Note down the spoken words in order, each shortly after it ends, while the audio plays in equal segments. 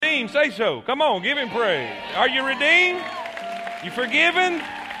redeemed, say so. Come on, give him praise. Are you redeemed? You forgiven?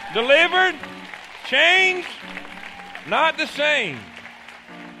 Delivered? Changed? Not the same.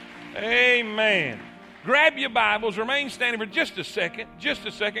 Amen. Grab your Bibles. Remain standing for just a second. Just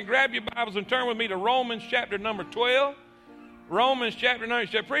a second. Grab your Bibles and turn with me to Romans chapter number 12. Romans chapter number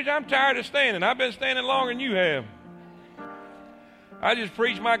 12. Preacher, I'm tired of standing. I've been standing longer than you have. I just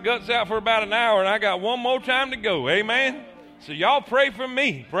preached my guts out for about an hour, and I got one more time to go. Amen? So y'all pray for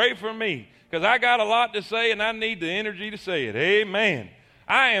me. Pray for me. Because I got a lot to say, and I need the energy to say it. Amen.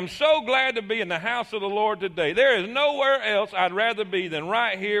 I am so glad to be in the house of the Lord today. There is nowhere else I'd rather be than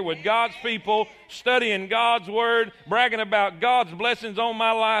right here with God's people, studying God's Word, bragging about God's blessings on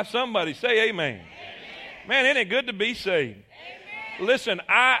my life. Somebody say amen. Amen. Man, isn't it good to be saved? Listen,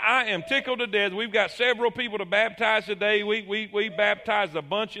 I am tickled to death. We've got several people to baptize today. We baptized a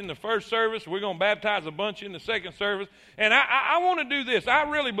bunch in the first service. We're going to baptize a bunch in the second service. And I want to do this. I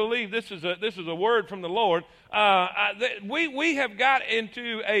really believe this is a word from the Lord. We have got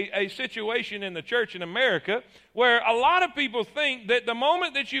into a situation in the church in America where a lot of people think that the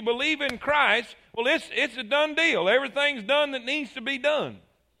moment that you believe in Christ, well, it's a done deal. Everything's done that needs to be done.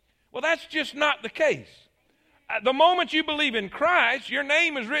 Well, that's just not the case. The moment you believe in Christ, your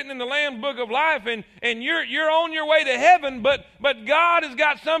name is written in the Lamb's Book of Life, and you're on your way to heaven, but God has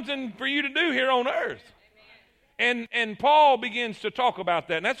got something for you to do here on earth. And Paul begins to talk about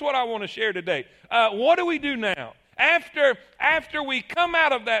that, and that's what I want to share today. What do we do now? After we come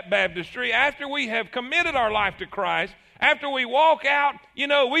out of that baptistry, after we have committed our life to Christ, after we walk out,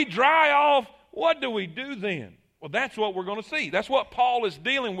 we dry off, what do we do then? Well, that's what we're going to see. That's what Paul is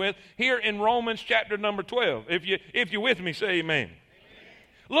dealing with here in Romans chapter number 12. If you're with me, say amen. Amen.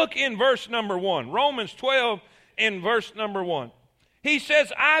 Look in verse number 1. Romans 12 in verse number 1. He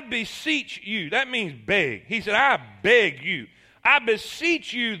says, I beseech you. That means beg. He said, I beg you. I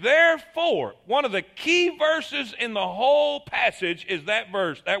beseech you, therefore. One of the key verses in the whole passage is that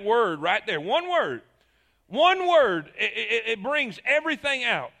verse, that word right there. One word. One word. It brings everything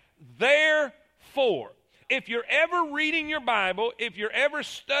out. Therefore. If you're ever reading your Bible, if you're ever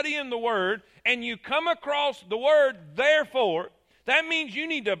studying the Word, and you come across the word therefore, that means you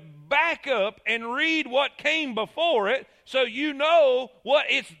need to back up and read what came before it so you know what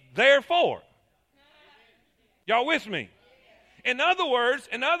it's there for. Y'all with me? In other words,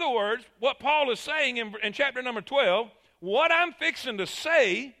 what Paul is saying in chapter number 12, what I'm fixing to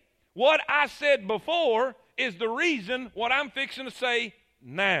say, what I said before, is the reason what I'm fixing to say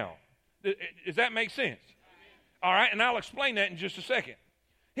now. Does that make sense? All right, and I'll explain that in just a second.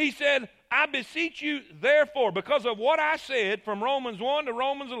 He said, I beseech you, therefore, because of what I said from Romans 1 to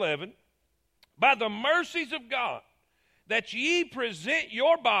Romans 11, by the mercies of God, that ye present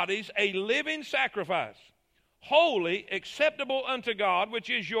your bodies a living sacrifice, holy, acceptable unto God,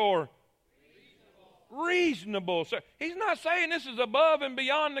 which is your reasonable. He's not saying this is above and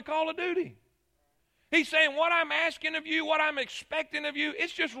beyond the call of duty. He's saying what I'm asking of you, what I'm expecting of you,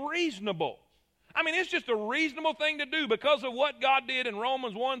 it's just reasonable. I mean, it's just a reasonable thing to do because of what God did in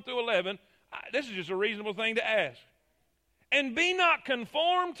Romans 1 through 11. This is just a reasonable thing to ask. And be not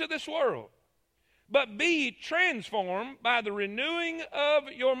conformed to this world, but be transformed by the renewing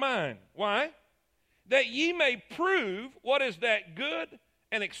of your mind. Why? That ye may prove what is that good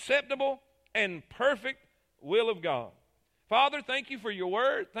and acceptable and perfect will of God. Father, thank you for your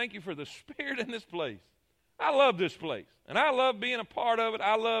word. Thank you for the Spirit in this place. I love this place, and I love being a part of it.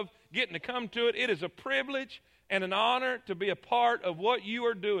 I love getting to come to it. It is a privilege and an honor to be a part of what you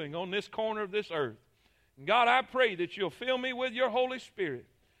are doing on this corner of this earth. And God, I pray that you'll fill me with your Holy Spirit.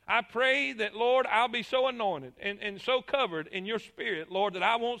 I pray that, Lord, I'll be so anointed and so covered in your Spirit, Lord, that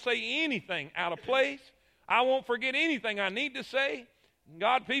I won't say anything out of place. I won't forget anything I need to say. And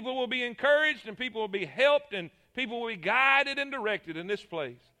God, people will be encouraged and people will be helped and people will be guided and directed in this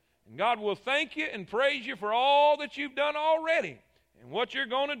place. And God will thank you and praise you for all that you've done already and what you're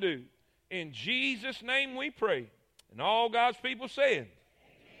going to do. In Jesus' name we pray. And all God's people said,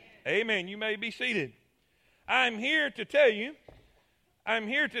 amen. You may be seated. I'm here to tell you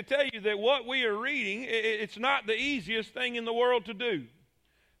that what we are reading, it's not the easiest thing in the world to do.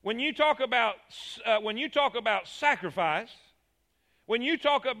 When you talk about sacrifice, when you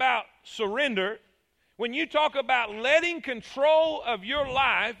talk about surrender, when you talk about letting control of your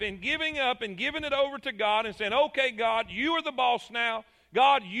life and giving up and giving it over to God and saying, okay, God, you are the boss now.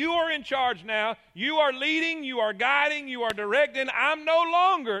 God, you are in charge now. You are leading, you are guiding, you are directing. I'm no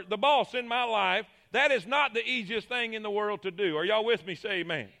longer the boss in my life. That is not the easiest thing in the world to do. Are y'all with me? Say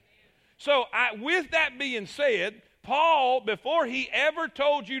amen. So with that being said, Paul, before he ever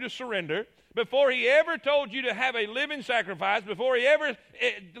told you to surrender, before he ever told you to have a living sacrifice, before he ever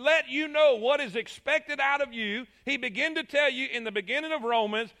let you know what is expected out of you, he began to tell you in the beginning of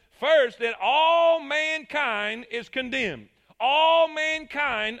Romans, first, that all mankind is condemned. All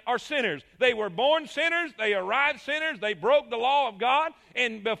mankind are sinners. They were born sinners. They arrived sinners. They broke the law of God.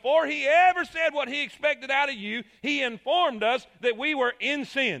 And before he ever said what he expected out of you, he informed us that we were in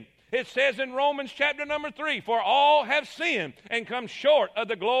sin. It says in Romans chapter number 3, for all have sinned and come short of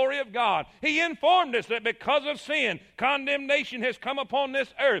the glory of God. He informed us that because of sin, condemnation has come upon this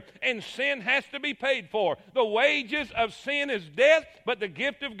earth, and sin has to be paid for. The wages of sin is death, but the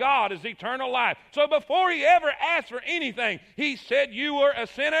gift of God is eternal life. So before he ever asked for anything, he said you were a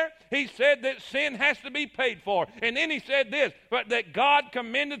sinner. He said that sin has to be paid for. And then he said this, but that God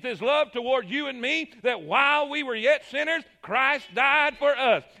commendeth his love toward you and me, that while we were yet sinners, Christ died for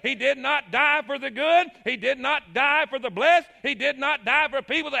us. He did not die for the good. He did not die for the blessed. He did not die for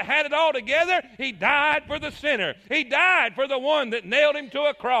people that had it all together. He died for the sinner. He died for the one that nailed him to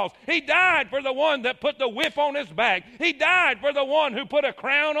a cross. He died for the one that put the whip on his back. He died for the one who put a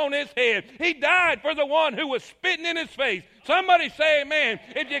crown on his head. He died for the one who was spitting in his face. Somebody say amen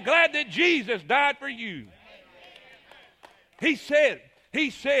if you're glad that Jesus died for you. He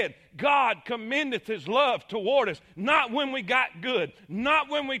said, God commendeth his love toward us, not when we got good, not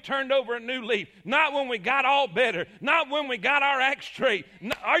when we turned over a new leaf, not when we got all better, not when we got our act straight.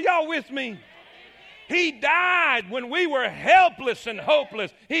 Are y'all with me? He died when we were helpless and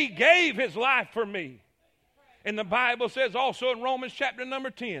hopeless. He gave his life for me. And the Bible says also in Romans chapter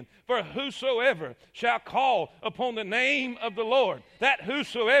number 10, for whosoever shall call upon the name of the Lord. That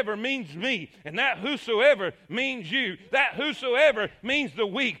whosoever means me, and that whosoever means you. That whosoever means the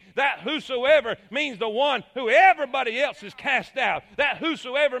weak. That whosoever means the one who everybody else is cast out. That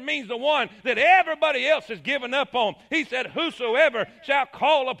whosoever means the one that everybody else has given up on. He said, whosoever shall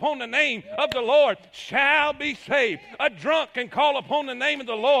call upon the name of the Lord shall be saved. A drunk can call upon the name of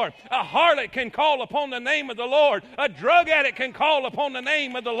the Lord. A harlot can call upon the name of the Lord. A drug addict can call upon the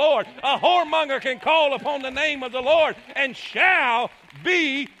name of the Lord. A whoremonger can call upon the name of the Lord and shall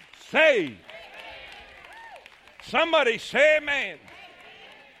be saved. Somebody say amen.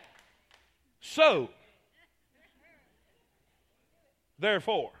 So,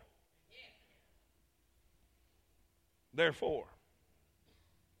 therefore,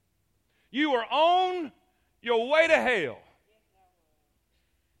 you are on your way to hell,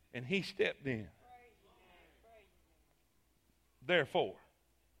 and he stepped in. Therefore,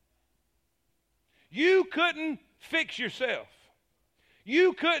 you couldn't fix yourself.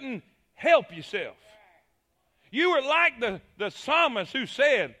 You couldn't help yourself. You were like the psalmist who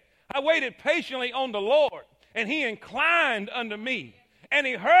said, I waited patiently on the Lord, and he inclined unto me, and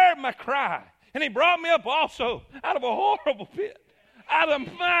he heard my cry, and he brought me up also out of a horrible pit, out of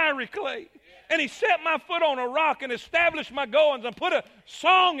miry clay. And he set my foot on a rock and established my goings and put a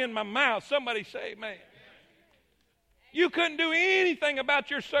song in my mouth. Somebody say amen. You couldn't do anything about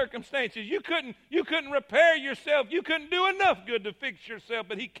your circumstances. You couldn't repair yourself. You couldn't do enough good to fix yourself,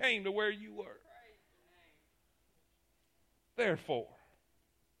 but he came to where you were. Therefore,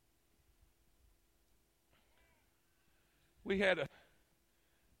 when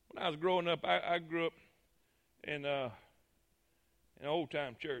I was growing up, I grew up in an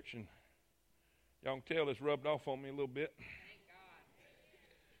old-time church, and y'all can tell this rubbed off on me a little bit.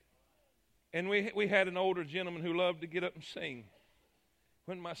 And we had an older gentleman who loved to get up and sing.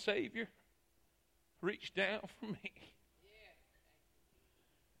 When my Savior reached down for me,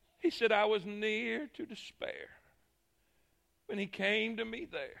 he said I was near to despair when he came to me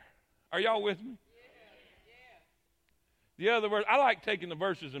there. Are y'all with me? The other words, I like taking the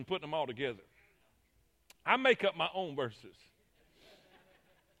verses and putting them all together. I make up my own verses.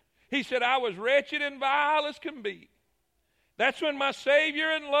 He said I was wretched and vile as can be. That's when my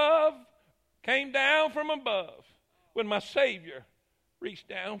Savior in love came down from above, when my Savior reached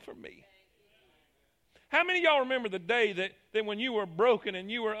down for me. How many of y'all remember the day that when you were broken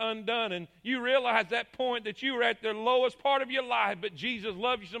and you were undone and you realized that point that you were at the lowest part of your life, but Jesus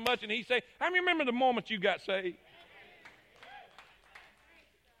loved you so much and he said, how many remember the moment you got saved?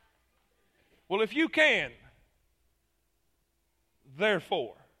 Well, if you can,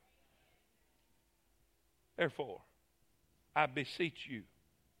 therefore, I beseech you,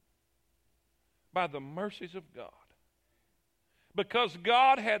 by the mercies of God, because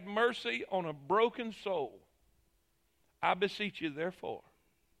God had mercy on a broken soul, I beseech you, therefore,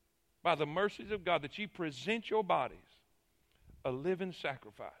 by the mercies of God, that ye present your bodies a living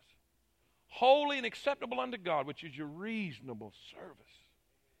sacrifice, holy and acceptable unto God, which is your reasonable service.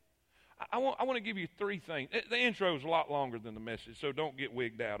 I want to give you three things. The intro is a lot longer than the message, so don't get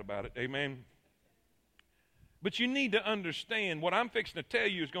wigged out about it. Amen. But you need to understand what I'm fixing to tell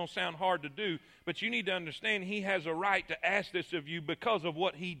you is going to sound hard to do, but you need to understand he has a right to ask this of you because of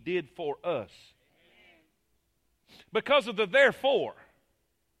what he did for us. Because of the therefore,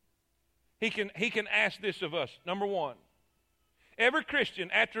 he can ask this of us. Number one, every Christian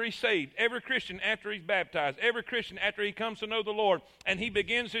after he's saved, every Christian after he's baptized, every Christian after he comes to know the Lord and he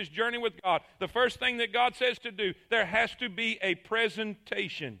begins his journey with God, the first thing that God says to do, there has to be a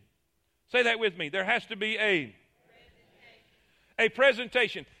presentation. Say that with me. There has to be a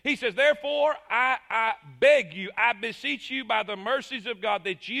presentation. He says, therefore, I beg you, I beseech you by the mercies of God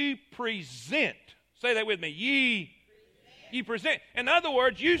that ye present. Say that with me. Ye present. In other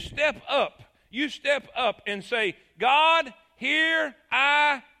words, you step up. You step up and say, God, here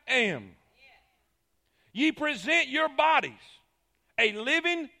I am. Ye present your bodies a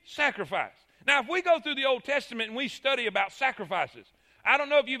living sacrifice. Now, if we go through the Old Testament and we study about sacrifices, I don't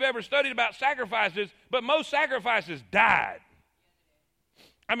know if you've ever studied about sacrifices, but most sacrifices died.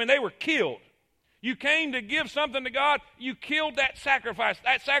 I mean, they were killed. You came to give something to God, you killed that sacrifice.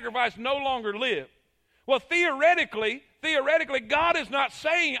 That sacrifice no longer lived. Well, theoretically, God is not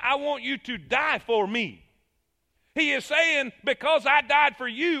saying, I want you to die for me. He is saying, because I died for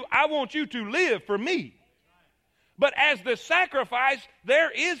you, I want you to live for me. But as the sacrifice, there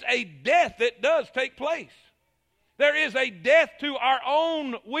is a death that does take place. There is a death to our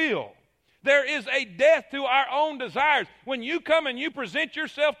own will. There is a death to our own desires. When you come and you present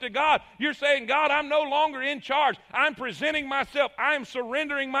yourself to God, you're saying, God, I'm no longer in charge. I'm presenting myself. I'm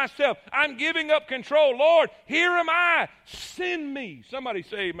surrendering myself. I'm giving up control. Lord, here am I. Send me. Somebody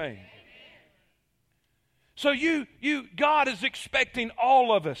say amen. So God is expecting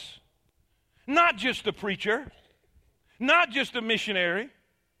all of us, not just the preacher, not just the missionary,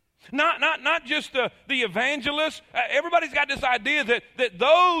 not just the evangelist. Everybody's got this idea that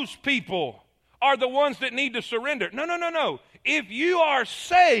those people are the ones that need to surrender. No. If you are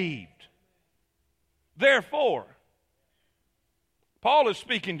saved, therefore, Paul is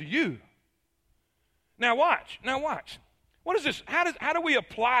speaking to you. Now watch. What is this? How do we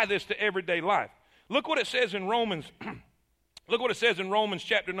apply this to everyday life? Look what it says in Romans. Look what it says in Romans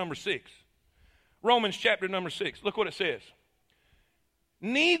chapter number 6. Romans chapter number 6. Look what it says.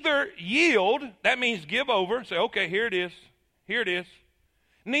 Neither yield, that means give over. Say, okay, here it is. Here it is.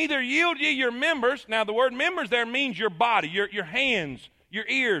 Neither yield ye your members. Now, the word members there means your body, your hands, your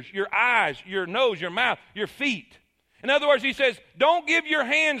ears, your eyes, your nose, your mouth, your feet. In other words, he says, don't give your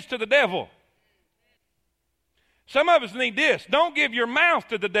hands to the devil. Some of us need this. Don't give your mouth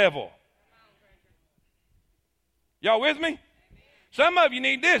to the devil. Y'all with me? Some of you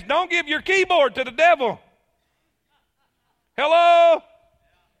need this. Don't give your keyboard to the devil. Hello?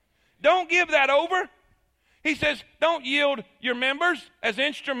 Don't give that over. He says, don't yield your members as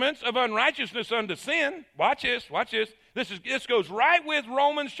instruments of unrighteousness unto sin. Watch this. This goes right with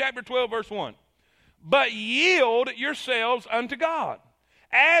Romans chapter 12, verse 1. But yield yourselves unto God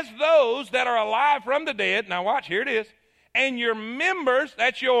as those that are alive from the dead. Now watch, here it is. And your members,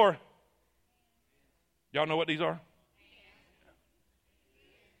 that's your, y'all know what these are?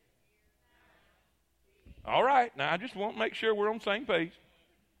 All right, now I just want to make sure we're on the same page.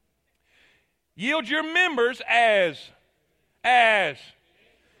 Yield your members as.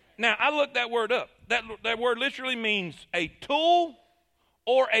 Now, I looked that word up. That word literally means a tool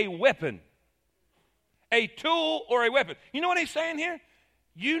or a weapon. A tool or a weapon. You know what he's saying here?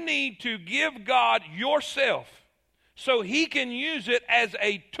 You need to give God yourself so he can use it as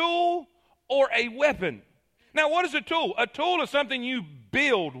a tool or a weapon. Now, what is a tool? A tool is something you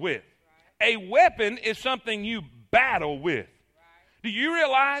build with. A weapon is something you battle with. Do you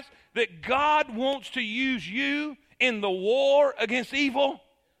realize that God wants to use you in the war against evil?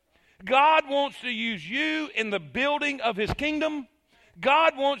 God wants to use you in the building of his kingdom.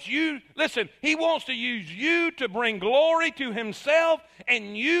 God wants you, listen, he wants to use you to bring glory to himself,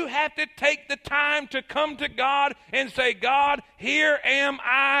 and you have to take the time to come to God and say, God, here am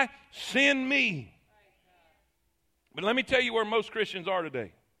I, send me. But let me tell you where most Christians are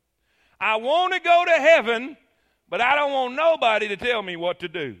today. I want to go to heaven, but I don't want nobody to tell me what to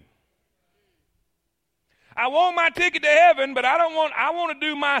do. I want my ticket to heaven, but I want to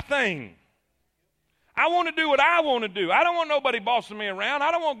do my thing. I want to do what I want to do. I don't want nobody bossing me around.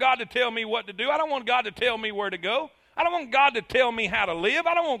 I don't want God to tell me what to do. I don't want God to tell me where to go. I don't want God to tell me how to live.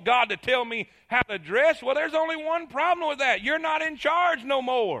 I don't want God to tell me how to dress. Well, there's only one problem with that. You're not in charge no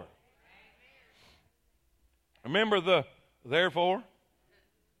more. Remember the therefore?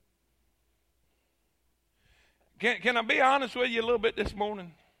 Can I be honest with you a little bit this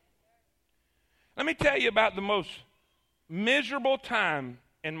morning? Let me tell you about the most miserable time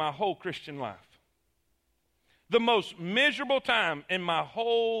in my whole Christian life. The most miserable time in my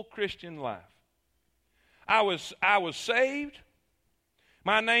whole Christian life. I was saved.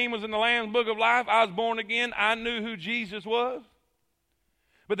 My name was in the Lamb's Book of Life. I was born again. I knew who Jesus was.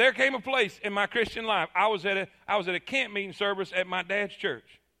 But there came a place in my Christian life. I was at a camp meeting service at my dad's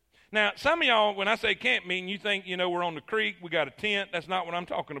church. Now, some of y'all, when I say camp meeting, you think, we're on the creek, we got a tent. That's not what I'm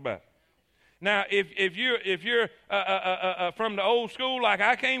talking about. Now, if you're from the old school like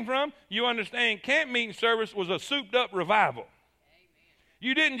I came from, you understand camp meeting service was a souped-up revival. Amen.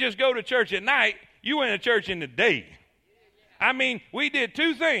 You didn't just go to church at night. You went to church in the day. I mean, we did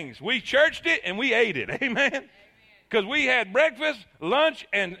two things. We churched it and we ate it. Amen? Because we had breakfast, lunch,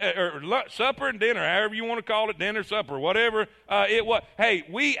 and supper and dinner, however you want to call it, dinner, supper, whatever it was. Hey,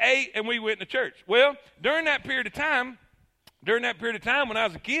 we ate and we went to church. Well, during that period of time when I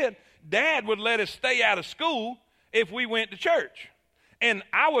was a kid, Dad would let us stay out of school if we went to church. And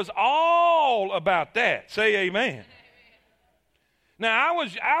I was all about that. Say amen. Now,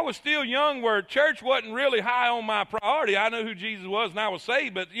 I was still young where church wasn't really high on my priority. I knew who Jesus was and I was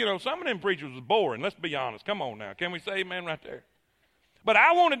saved, but, some of them preachers was boring. Let's be honest. Come on now. Can we say amen right there? But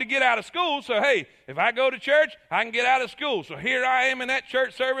I wanted to get out of school, so, hey, if I go to church, I can get out of school. So here I am in that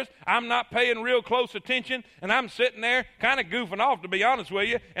church service. I'm not paying real close attention, and I'm sitting there kind of goofing off, to be honest with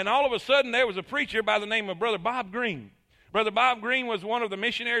you. And all of a sudden, there was a preacher by the name of Brother Bob Green. Brother Bob Green was one of the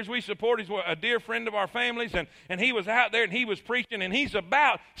missionaries we support. He's a dear friend of our families, and he was out there, and he was preaching, and he's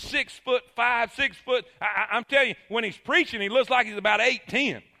about 6'5", 6 foot. I'm telling you, when he's preaching, he looks like he's about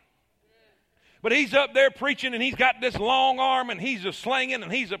 8'10". But he's up there preaching, and he's got this long arm, and he's a slinging,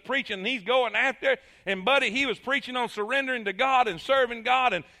 and he's a preaching, and he's going after it. And, buddy, he was preaching on surrendering to God and serving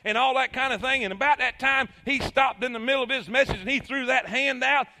God and all that kind of thing. And about that time, he stopped in the middle of his message, and he threw that hand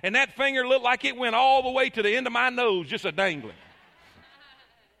out, and that finger looked like it went all the way to the end of my nose, just a dangling.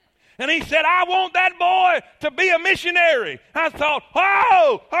 And he said, I want that boy to be a missionary. I thought,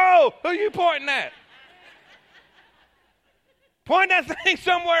 who are you pointing at? Point that thing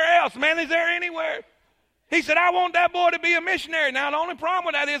somewhere else, man. Is there anywhere? He said, I want that boy to be a missionary. Now, the only problem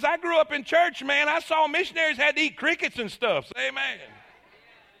with that is I grew up in church, man. I saw missionaries had to eat crickets and stuff. Say amen.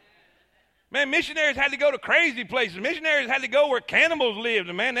 Man, missionaries had to go to crazy places. Missionaries had to go where cannibals lived.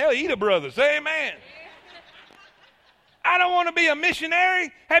 And, man, they'll eat a brother. Say amen. I don't want to be a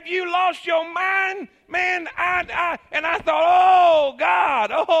missionary. Have you lost your mind? Man, I thought, oh,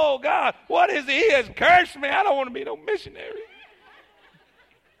 God, what is he? He has cursed me. I don't want to be no missionary.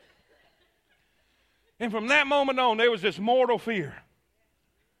 And from that moment on, there was this mortal fear.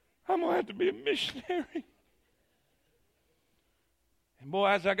 I'm going to have to be a missionary. And boy,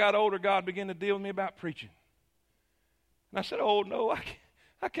 as I got older, God began to deal with me about preaching. And I said, oh, no,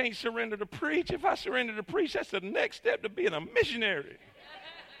 I can't surrender to preach. If I surrender to preach, that's the next step to being a missionary.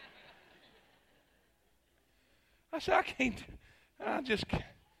 I said, I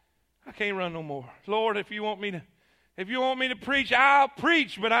can't run no more. Lord, if you want me to preach, I'll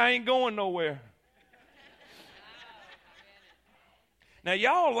preach, but I ain't going nowhere. Now,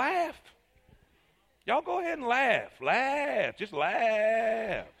 y'all laugh. Y'all go ahead and laugh. Laugh. Just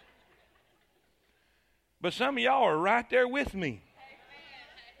laugh. But some of y'all are right there with me.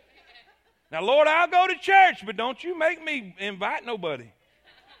 Now, Lord, I'll go to church, but don't you make me invite nobody.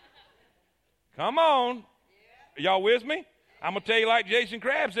 Come on. Are y'all with me? I'm going to tell you like Jason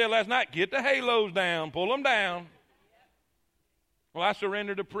Crabb said last night, get the halos down, pull them down. Well, I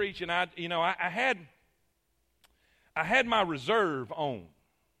surrendered to preach, and I had my reserve on.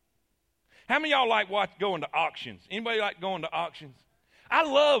 How many of y'all like going to auctions? Anybody like going to auctions? I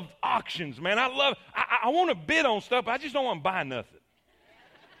love auctions, man. I want to bid on stuff, but I just don't want to buy nothing.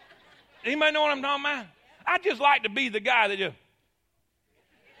 Anybody know what I'm talking about? I just like to be the guy that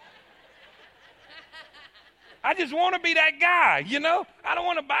I just want to be that guy, I don't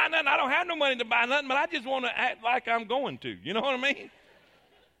want to buy nothing. I don't have no money to buy nothing, but I just want to act like I'm going to. You know what I mean?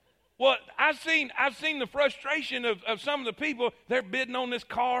 Well, I've seen the frustration of some of the people. They're bidding on this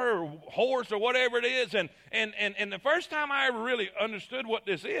car or horse or whatever it is. And the first time I ever really understood what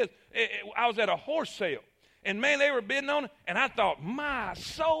this is, I was at a horse sale. And, man, they were bidding on it. And I thought, my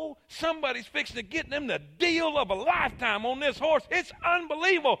soul, somebody's fixing to get them the deal of a lifetime on this horse. It's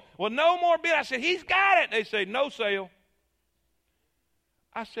unbelievable. Well, no more bid. I said, he's got it. They said, no sale.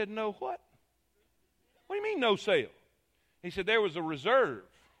 I said, no what? What do you mean no sale? He said, there was a reserve.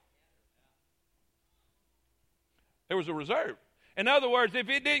 There was a reserve. In other words, if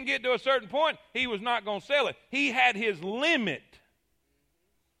it didn't get to a certain point, he was not going to sell it. He had his limit.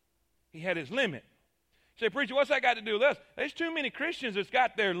 He had his limit. You say, preacher, what's that got to do with us? There's too many Christians that's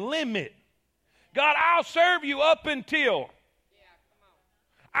got their limit. God, I'll serve you up until.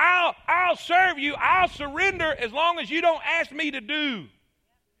 I'll serve you. I'll surrender as long as you don't ask me to do.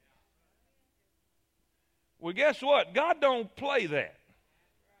 Well, guess what? God don't play that.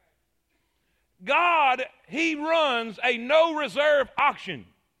 God, He runs a no reserve auction.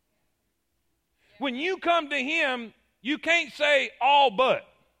 When you come to Him, you can't say all but.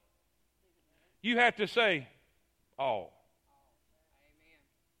 You have to say all.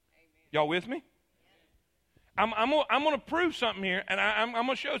 Y'all with me? I'm going to prove something here, and I'm going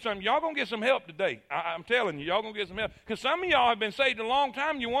to show something. Y'all going to get some help today. I'm telling you, y'all going to get some help. Because some of y'all have been saved a long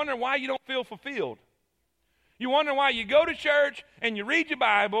time, and you wonder why you don't feel fulfilled. You wonder why you go to church, and you read your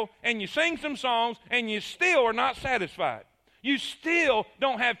Bible, and you sing some songs, and you still are not satisfied. You still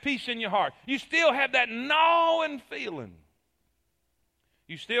don't have peace in your heart. You still have that gnawing feeling.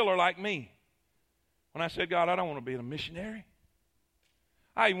 You still are like me. When I said, God, I don't want to be a missionary.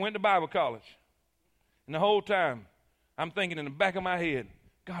 I even went to Bible college. And the whole time, I'm thinking in the back of my head,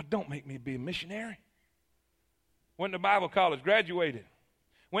 God, don't make me be a missionary. Went to Bible college, graduated.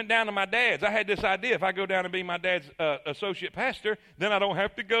 Went down to my dad's. I had this idea, if I go down and be my dad's associate pastor, then I don't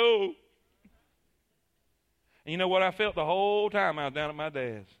have to go. And you know what I felt the whole time I was down at my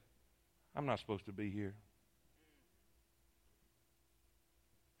dad's? I'm not supposed to be here.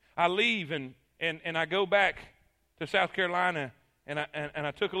 I leave and I go back to South Carolina, and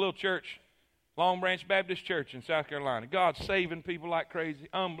I took a little church, Long Branch Baptist Church in South Carolina. God's saving people like crazy.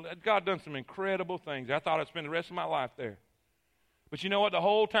 God done some incredible things. I thought I'd spend the rest of my life there. But you know what? The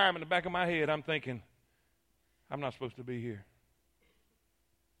whole time in the back of my head, I'm thinking, I'm not supposed to be here.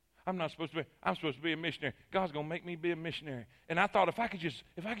 I'm supposed to be a missionary. God's going to make me be a missionary. And I thought if I could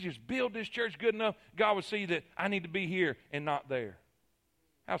just build this church good enough, God would see that I need to be here and not there.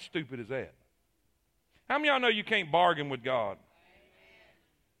 How stupid is that? How many of y'all know you can't bargain with God?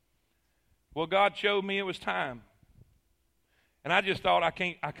 Well, God showed me it was time. And I just thought how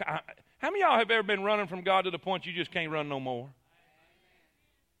many of y'all have ever been running from God to the point you just can't run no more?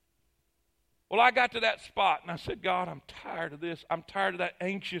 Well, I got to that spot, and I said, God, I'm tired of this. I'm tired of that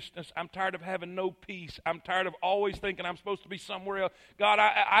anxiousness. I'm tired of having no peace. I'm tired of always thinking I'm supposed to be somewhere else. God,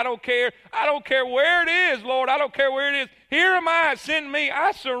 I don't care. I don't care where it is, Lord. I don't care where it is. Here am I, send me.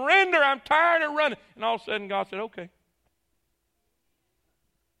 I surrender. I'm tired of running. And all of a sudden, God said, okay.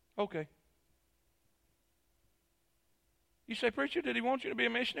 Okay. You say, preacher, did He want you to be a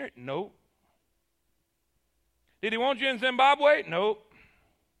missionary? No. Did He want you in Zimbabwe? No.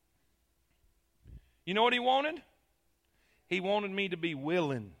 You know what He wanted? He wanted me to be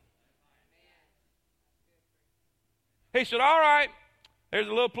willing. He said, all right, there's a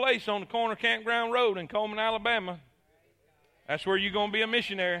little place on the corner of Campground Road in Coleman, Alabama. That's where you're going to be a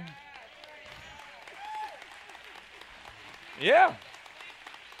missionary. Yeah.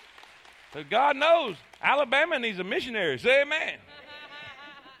 But God knows Alabama needs a missionary. Say amen.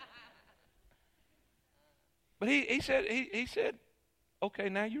 But he said, okay,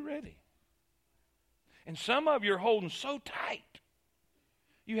 now you're ready. And some of you are holding so tight.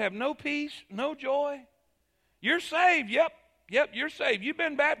 You have no peace, no joy. You're saved. Yep, you're saved. You've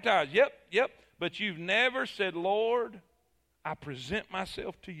been baptized. Yep. But you've never said, Lord, I present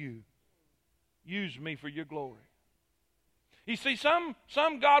myself to you. Use me for your glory. You see, some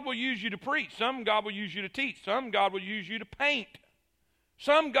God will use you to preach. Some God will use you to teach. Some God will use you to paint.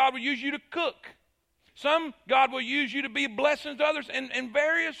 Some God will use you to cook. Some God will use you to be a blessing to others in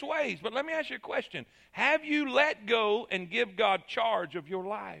various ways. But let me ask you a question. Have you let go and give God charge of your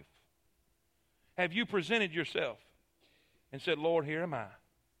life? Have you presented yourself and said, Lord, here am I?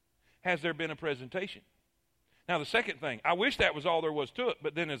 Has there been a presentation? Now the second thing, I wish that was all there was to it,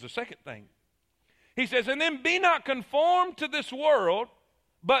 but then there's a second thing. He says, and then be not conformed to this world,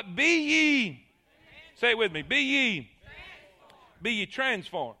 but be ye. Say it with me. Be ye. Be ye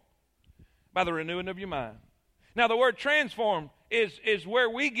transformed by the renewing of your mind. Now the word transformed is where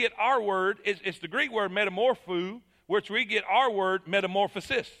we get our word. It's the Greek word metamorpho, which we get our word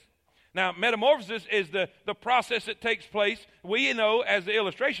metamorphosis. Now metamorphosis is the process that takes place, we know as the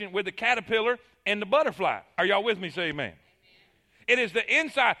illustration, with the caterpillar and the butterfly. Are y'all with me? Say amen. It is the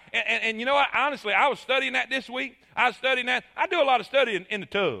inside. And you know what? Honestly, I was studying that this week. I was studying that. I do a lot of studying in the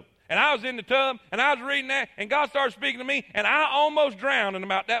tub. And I was in the tub, and I was reading that, and God started speaking to me, and I almost drowned in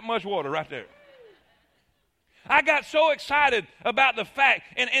about that much water right there. I got so excited about the fact,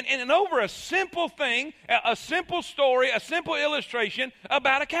 and over a simple thing, a simple story, a simple illustration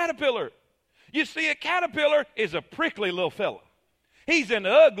about a caterpillar. You see, a caterpillar is a prickly little fella. He's an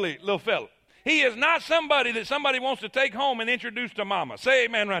ugly little fella. He is not somebody that somebody wants to take home and introduce to mama. Say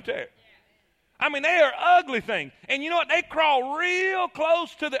amen right there. I mean, they are ugly things. And you know what? They crawl real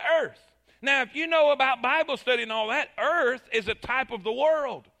close to the earth. Now, if you know about Bible study and all that, earth is a type of the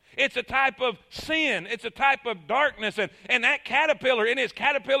world. It's a type of sin. It's a type of darkness. And that caterpillar, in his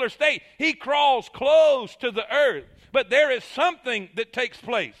caterpillar state, he crawls close to the earth. But there is something that takes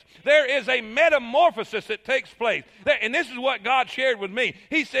place. There is a metamorphosis that takes place. And this is what God shared with me.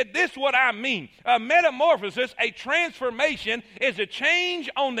 He said, this is what I mean. A metamorphosis, a transformation, is a change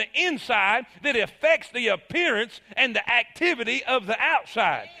on the inside that affects the appearance and the activity of the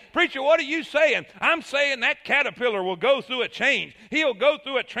outside. Preacher, what are you saying? I'm saying that caterpillar will go through a change. He'll go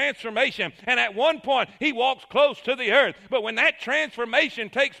through a transformation. And at one point, he walks close to the earth. But when that transformation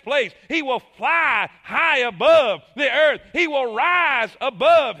takes place, he will fly high above the earth. He will rise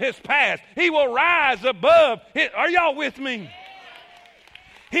above his past. He will rise above his... Are y'all with me?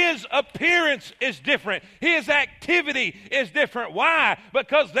 His appearance is different. His activity is different. Why?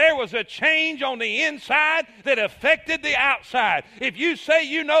 Because there was a change on the inside that affected the outside. If you say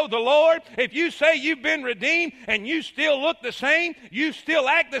you know the Lord, if you say you've been redeemed and you still look the same, you still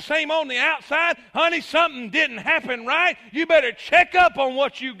act the same on the outside, honey, something didn't happen right. You better check up on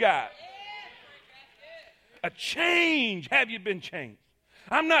what you got. A change. Have you been changed?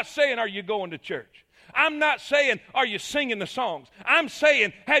 I'm not saying, are you going to church? I'm not saying, are you singing the songs? I'm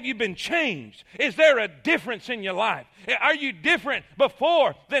saying, have you been changed? Is there a difference in your life? Are you different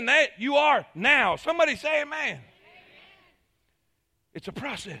before than that you are now? Somebody say amen. It's a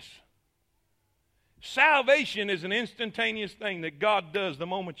process. Salvation is an instantaneous thing that God does the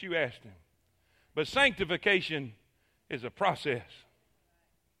moment you ask Him. But sanctification is a process.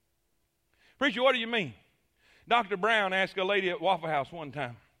 Preacher, what do you mean? Dr. Brown asked a lady at Waffle House one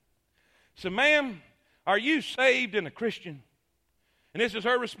time, said, ma'am, are you saved and a Christian? And this is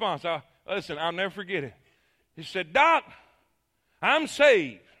her response. Listen, I'll never forget it. She said, Doc, I'm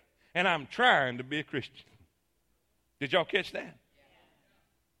saved and I'm trying to be a Christian. Did y'all catch that?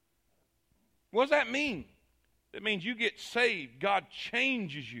 What does that mean? It means you get saved. God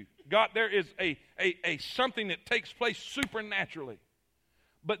changes you. God, there is a something that takes place supernaturally.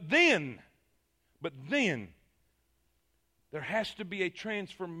 But then, there has to be a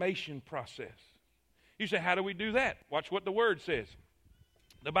transformation process. You say, how do we do that? Watch what the Word says.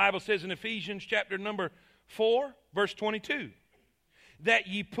 The Bible says in Ephesians chapter number 4, verse 22, that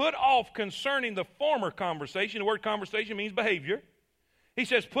ye put off concerning the former conversation. The word conversation means behavior. He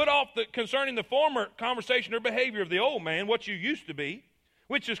says, put off concerning the former conversation or behavior of the old man, what you used to be,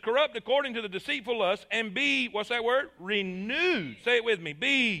 which is corrupt according to the deceitful lust, and be, what's that word? Renewed. Say it with me.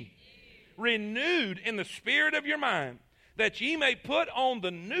 Be renewed in the spirit of your mind, that ye may put on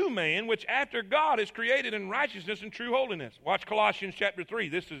the new man, which after God is created in righteousness and true holiness. Watch Colossians chapter 3.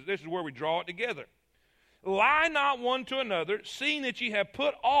 This is where we draw it together. Lie not one to another, seeing that ye have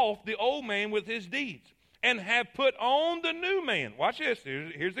put off the old man with his deeds, and have put on the new man. Watch this.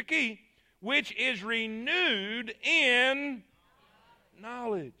 Here's the key. Which is renewed in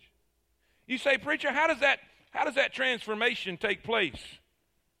knowledge. You say, preacher, how does that transformation take place?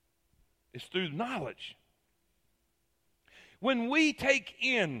 It's through knowledge. When we take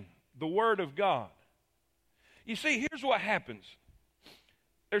in the Word of God, you see, here's what happens.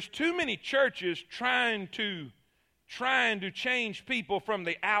 There's too many churches trying to change people from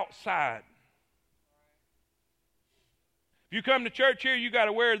the outside. If you come to church here, you got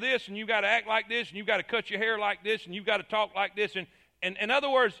to wear this, and you got to act like this, and you got to cut your hair like this, and you got to talk like this, and in other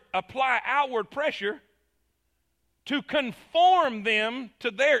words, apply outward pressure to conform them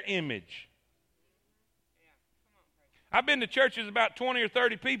to their image. I've been to churches about 20 or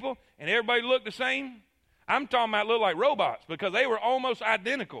 30 people, and everybody looked the same. I'm talking about look like robots because they were almost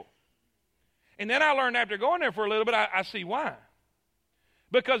identical. And then I learned after going there for a little bit, I see why.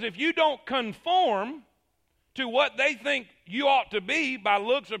 Because if you don't conform to what they think you ought to be by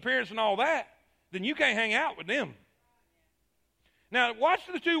looks, appearance, and all that, then you can't hang out with them. Now, watch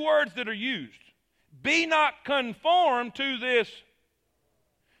the two words that are used. Be not conformed to this.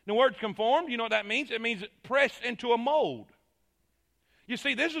 The word conformed, you know what that means? It means pressed into a mold. You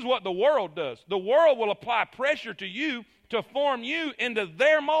see, this is what the world does. The world will apply pressure to you to form you into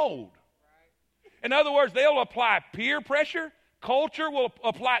their mold. In other words, they'll apply peer pressure. Culture will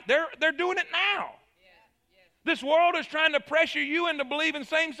apply. They're doing it now. This world is trying to pressure you into believing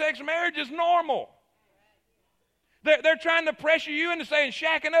same-sex marriage is normal. They're trying to pressure you into saying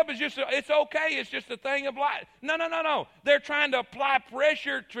shacking up is it's okay. It's just a thing of life. No. They're trying to apply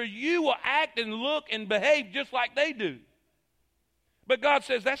pressure to you will act and look and behave just like they do. But God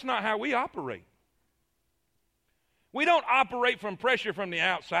says that's not how we operate. We don't operate from pressure from the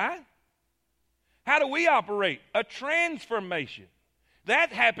outside. How do we operate? A transformation.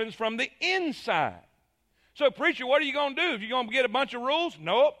 That happens from the inside. So, preacher, what are you going to do? If you're going to get a bunch of rules?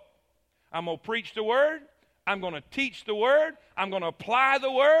 Nope. I'm going to preach the Word. I'm going to teach the Word. I'm going to apply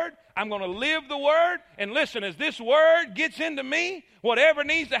the Word. I'm going to live the Word. And listen, as this Word gets into me, whatever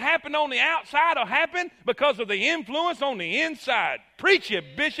needs to happen on the outside will happen because of the influence on the inside. Preach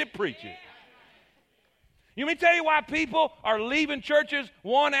it, Bishop, preach it. You want me to tell you why people are leaving churches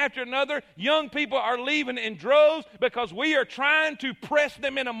one after another? Young people are leaving in droves because we are trying to press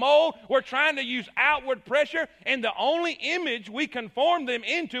them in a mold. We're trying to use outward pressure, and the only image we conform them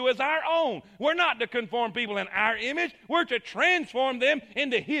into is our own. We're not to conform people in our image. We're to transform them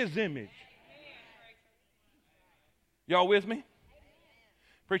into His image. Y'all with me?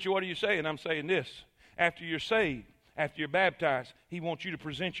 Preacher, what are you saying? I'm saying this. After you're saved, after you're baptized, He wants you to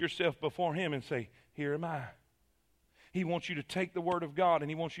present yourself before Him and say, here am I. He wants you to take the Word of God,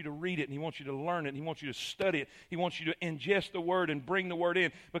 and He wants you to read it, and He wants you to learn it, and He wants you to study it. He wants you to ingest the Word and bring the Word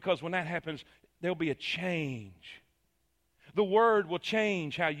in, because when that happens, there'll be a change. The Word will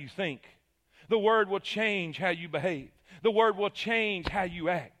change how you think. The Word will change how you behave. The Word will change how you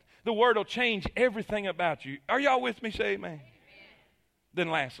act. The Word will change everything about you. Are y'all with me? Say amen. Then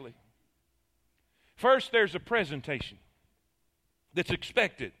lastly, first there's a presentation that's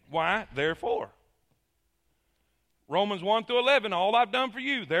expected. Why? Therefore. Romans 1 through 11, all I've done for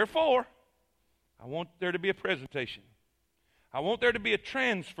you. Therefore, I want there to be a presentation. I want there to be a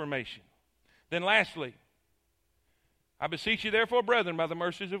transformation. Then lastly, I beseech you therefore, brethren, by the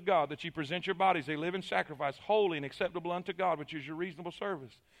mercies of God, that ye present your bodies a living sacrifice, holy and acceptable unto God, which is your reasonable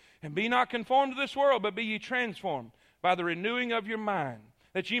service. And be not conformed to this world, but be ye transformed by the renewing of your mind,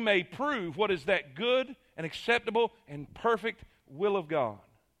 that ye may prove what is that good and acceptable and perfect will of God.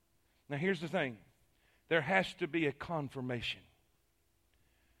 Now here's the thing. There has to be a confirmation.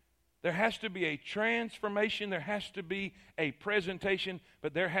 There has to be a transformation. There has to be a presentation,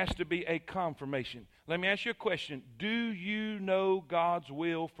 but there has to be a confirmation. Let me ask you a question. Do you know God's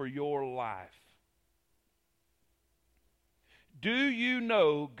will for your life? Do you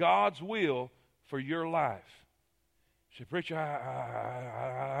know God's will for your life? You say, preacher,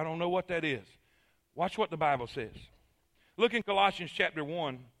 I don't know what that is. Watch what the Bible says. Look in Colossians chapter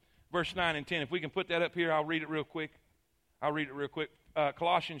 1. Verse 9 and 10. If we can put that up here, I'll read it real quick.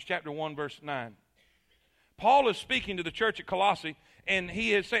 Colossians chapter 1, verse 9. Paul is speaking to the church at Colossae, and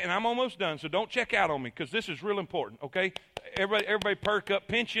he is saying, and I'm almost done, so don't check out on me, because this is real important, okay? Everybody perk up.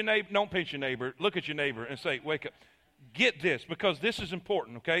 Pinch your neighbor. Don't pinch your neighbor. Look at your neighbor and say, wake up. Get this, because this is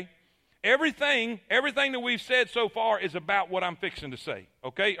important, okay? Everything that we've said so far is about what I'm fixing to say,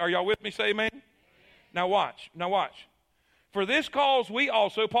 okay? Are y'all with me? Say amen. Now watch. For this cause we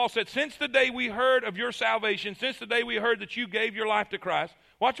also, Paul said, since the day we heard of your salvation, since the day we heard that you gave your life to Christ,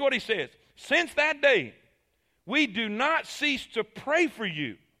 watch what he says. Since that day, we do not cease to pray for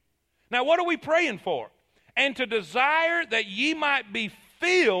you. Now, what are we praying for? And to desire that ye might be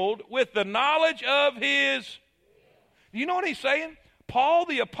filled with the knowledge of His. Do you know what he's saying? Paul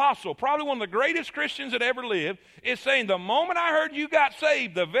the apostle, probably one of the greatest Christians that ever lived, is saying the moment I heard you got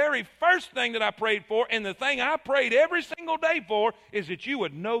saved, the very first thing that I prayed for, and the thing I prayed every single day for, is that you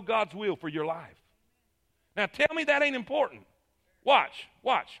would know God's will for your life. Now tell me that ain't important. Watch.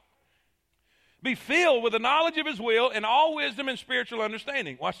 Be filled with the knowledge of His will and all wisdom and spiritual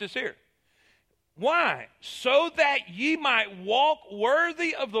understanding. Watch this here. Why? So that ye might walk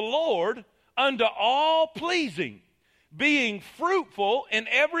worthy of the Lord unto all pleasing, being fruitful in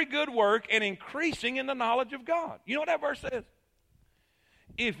every good work and increasing in the knowledge of God. You know what that verse says?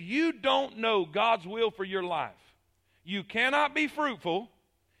 If you don't know God's will for your life, you cannot be fruitful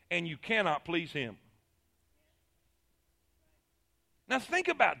and you cannot please Him. Now think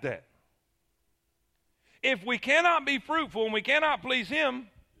about that. If we cannot be fruitful and we cannot please Him,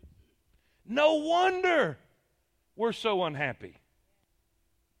 no wonder we're so unhappy.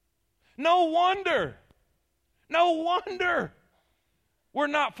 No wonder we're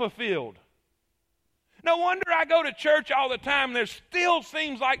not fulfilled. No wonder I go to church all the time and there still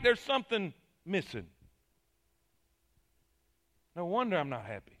seems like there's something missing. No wonder I'm not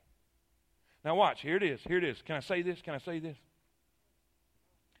happy. Now watch, here it is. Can I say this?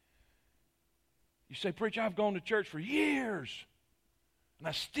 You say, preacher, I've gone to church for years and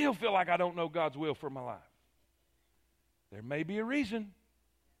I still feel like I don't know God's will for my life. There may be a reason.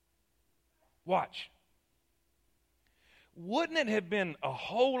 Watch. Wouldn't it have been a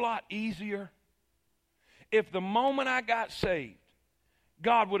whole lot easier if the moment I got saved,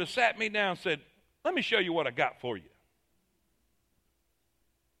 God would have sat me down and said, let me show you what I got for you.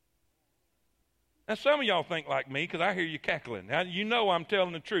 Now, some of y'all think like me because I hear you cackling. Now, you know I'm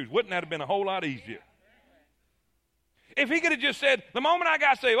telling the truth. Wouldn't that have been a whole lot easier? If He could have just said, the moment I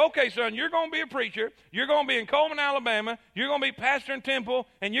got saved, okay, son, you're going to be a preacher. You're going to be in Coleman, Alabama. You're going to be pastor in Temple.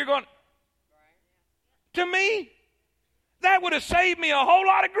 And you're going, To me, that would have saved me a whole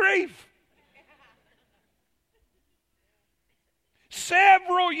lot of grief.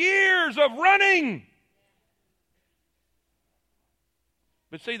 Several years of running.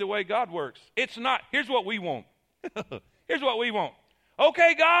 But see, the way God works, it's not, here's what we want. Here's what we want.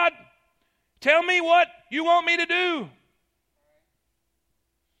 Okay, God, tell me what you want me to do.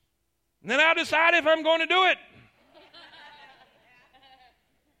 And then I'll decide if I'm going to do it.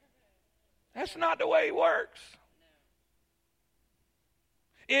 That's not the way He works.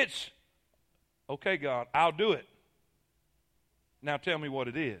 It's, okay, God, I'll do it. Now tell me what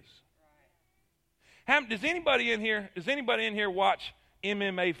it is. Does anybody in here watch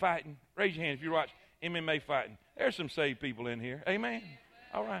MMA fighting? Raise your hand if you watch MMA fighting. There's some saved people in here. Amen.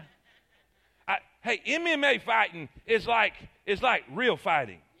 All right. Hey, MMA fighting is like real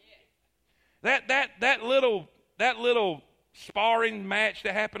fighting. That little sparring match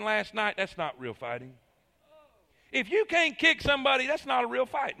that happened last night, that's not real fighting. If you can't kick somebody, that's not a real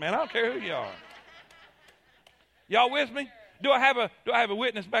fight, man. I don't care who you are. Y'all with me? Do I have a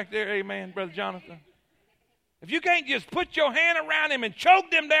witness back there? Amen, Brother Jonathan. If you can't just put your hand around him and choke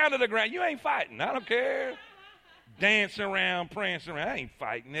them down to the ground, you ain't fighting. I don't care. Dancing around, prancing around, I ain't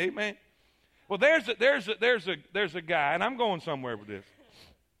fighting. Amen. Well, there's a guy, and I'm going somewhere with this.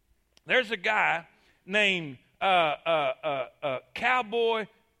 There's a guy named Cowboy.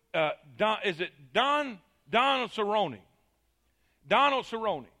 Donald Cerrone. Donald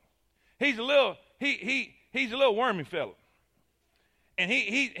Cerrone. He's a little wormy fella. And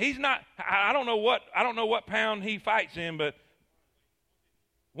he's not, I don't know what pound he fights in, but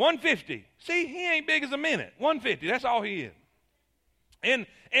 150. See, he ain't big as a minute. 150, that's all he is. And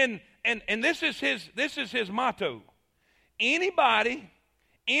this is his motto. Anybody,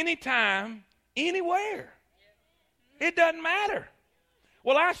 anytime, anywhere. It doesn't matter.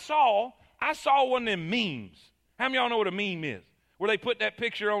 Well, I saw one of them memes. How many of y'all know what a meme is? Where they put that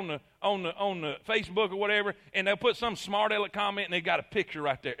picture on the Facebook or whatever, and they'll put some smart aleck comment, and they got a picture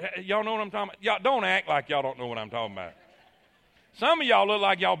right there. Y'all know what I'm talking about? Y'all don't act like y'all don't know what I'm talking about. Some of y'all look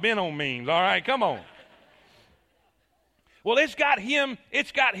like y'all been on memes. All right, come on. Well, it's got him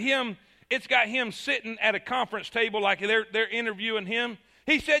sitting at a conference table like they're interviewing him.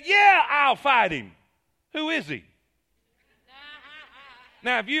 He said, "Yeah, I'll fight him." Who is he?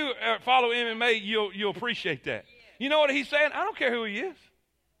 Now, if you follow MMA, you'll appreciate that. You know what he's saying? I don't care who he is.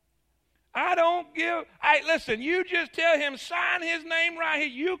 Hey, listen, you just tell him, sign his name right here.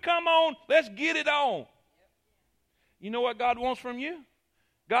 You come on, let's get it on. You know what God wants from you?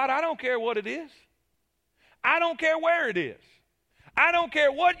 God, I don't care what it is. I don't care where it is. I don't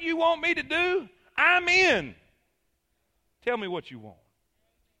care what you want me to do. I'm in. Tell me what you want.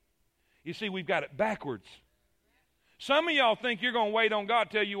 You see, we've got it backwards. Some of y'all think you're going to wait on God to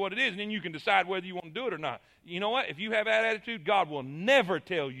tell you what it is, and then you can decide whether you want to do it or not. You know what? If you have that attitude, God will never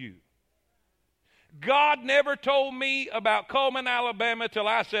tell you. God never told me about Coleman, Alabama, till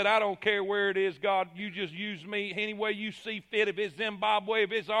I said, I don't care where it is, God. You just use me any way you see fit. If it's Zimbabwe,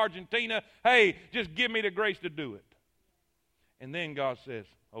 if it's Argentina, hey, just give me the grace to do it. And then God says,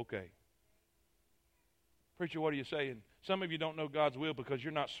 okay. Preacher, what are you saying? Some of you don't know God's will because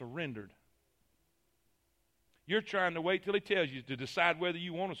you're not surrendered. You're trying to wait till He tells you to decide whether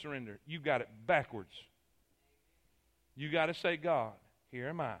you want to surrender. You got it backwards. You got to say, God, here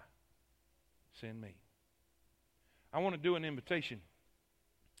am I. Send me. I want to do an invitation.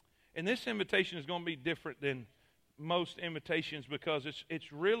 And this invitation is going to be different than most invitations because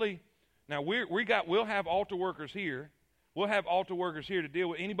it's really, now we'll have altar workers here. We'll have altar workers here to deal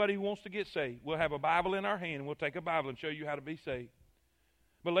with anybody who wants to get saved. We'll have a Bible in our hand, and we'll take a Bible and show you how to be saved.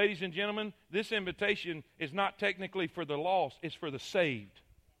 But ladies and gentlemen, this invitation is not technically for the lost, it's for the saved.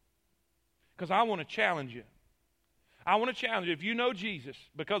 Because I want to challenge you. I want to challenge you. If you know Jesus,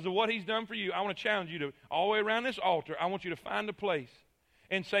 because of what He's done for you, I want to challenge you to, all the way around this altar, I want you to find a place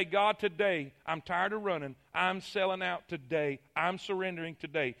and say, God, today, I'm tired of running. I'm selling out today. I'm surrendering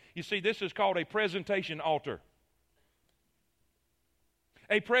today. You see, this is called a presentation altar.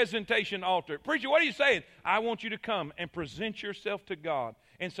 A presentation altar. Preacher, what are you saying? I want you to come and present yourself to God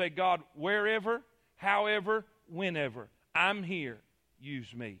and say, God, wherever, however, whenever, I'm here.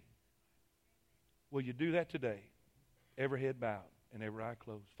 Use me. Will you do that today? Every head bowed and every eye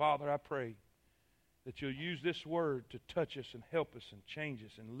closed. Father, I pray that you'll use this word to touch us and help us and change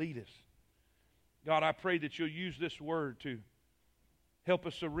us and lead us. God, I pray that you'll use this word to help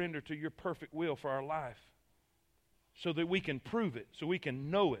us surrender to your perfect will for our life so that we can prove it, so we can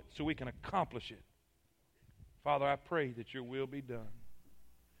know it, so we can accomplish it. Father, I pray that your will be done.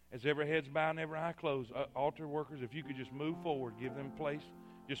 As every head's bowed and every eye closed, altar workers, if you could just move forward, give them place.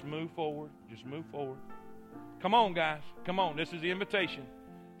 Just move forward. Just move forward. Come on, guys. Come on. This is the invitation.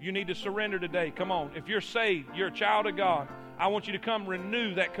 You need to surrender today. Come on. If you're saved, you're a child of God, I want you to come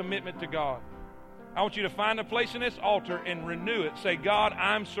renew that commitment to God. I want you to find a place in this altar and renew it. Say, God,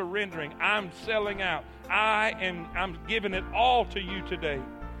 I'm surrendering. I'm selling out. I'm giving it all to you today.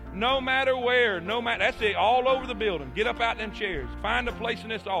 No matter where, that's it, all over the building. Get up out them chairs. Find a place in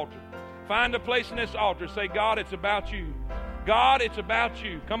this altar. Find a place in this altar. Say, God, it's about you. God, it's about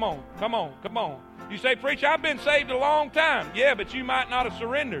you. Come on, come on, come on. You say, preacher, I've been saved a long time. Yeah, but you might not have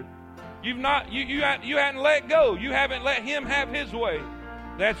surrendered. You hadn't let go. You haven't let him have his way.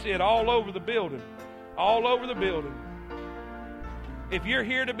 That's it, all over the building. All over the building. If you're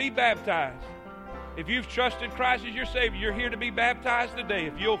here to be baptized, if you've trusted Christ as your Savior, you're here to be baptized today.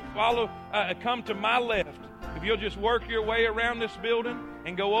 If you'll come to my left, if you'll just work your way around this building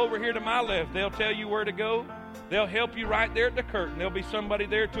and go over here to my left, they'll tell you where to go. They'll help you right there at the curtain. There'll be somebody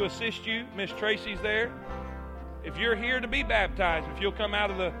there to assist you. Miss Tracy's there. If you're here to be baptized, if you'll come out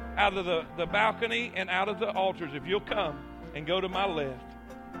of the balcony and out of the altars, if you'll come and go to my left.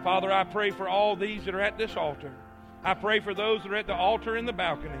 Father, I pray for all these that are at this altar. I pray for those that are at the altar in the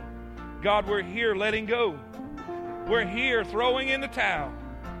balcony. God, we're here letting go. We're here throwing in the towel.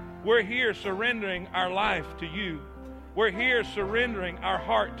 We're here surrendering our life to you. We're here surrendering our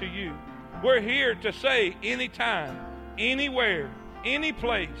heart to you. We're here to say anytime, anywhere, any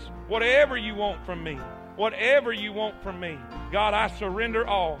place, whatever you want from me, whatever you want from me. God, I surrender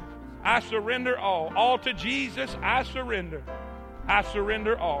all. I surrender all. All to Jesus, I surrender. I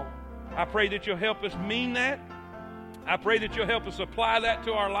surrender all. I pray that you'll help us mean that. I pray that you'll help us apply that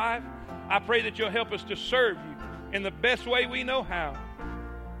to our life. I pray that you'll help us to serve you in the best way we know how.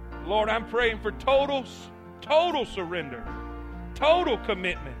 Lord, I'm praying for total surrender, total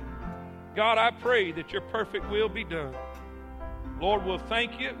commitment. God, I pray that your perfect will be done. Lord, we'll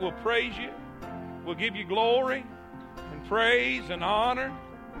thank you. We'll praise you. We'll give you glory and praise and honor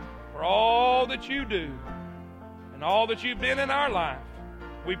for all that you do and all that you've been in our life.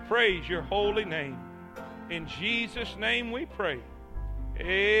 We praise your holy name. In Jesus' name we pray.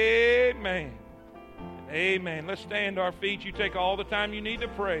 Amen. Amen. Let's stand to our feet. You take all the time you need to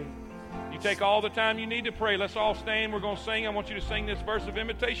pray. You take all the time you need to pray. Let's all stand. We're going to sing. I want you to sing this verse of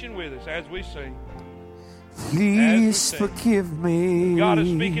invitation with us as we sing. Please forgive me. God is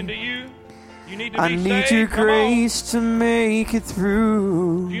speaking to you. You need to be I saved. need your grace to make it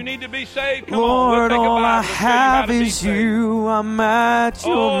through. You need to be saved. Come Lord, on. We'll all I have is you. I'm at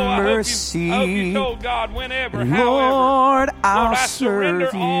your mercy. I hope you told God whenever, Lord, however. I surrender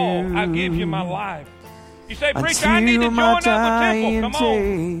serve all. you. I give you my life. You say, preacher, Until I need to join my up the temple. Come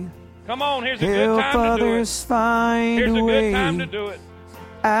dying on. Come on. Here's a Help good time to do others it. find Here's a a way good time to do it.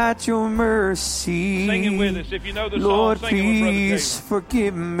 at your mercy. Sing it with us. If you know the Lord, song, sing it with Brother please David.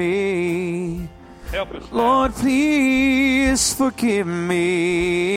 forgive me. Help us now. Lord, please forgive me.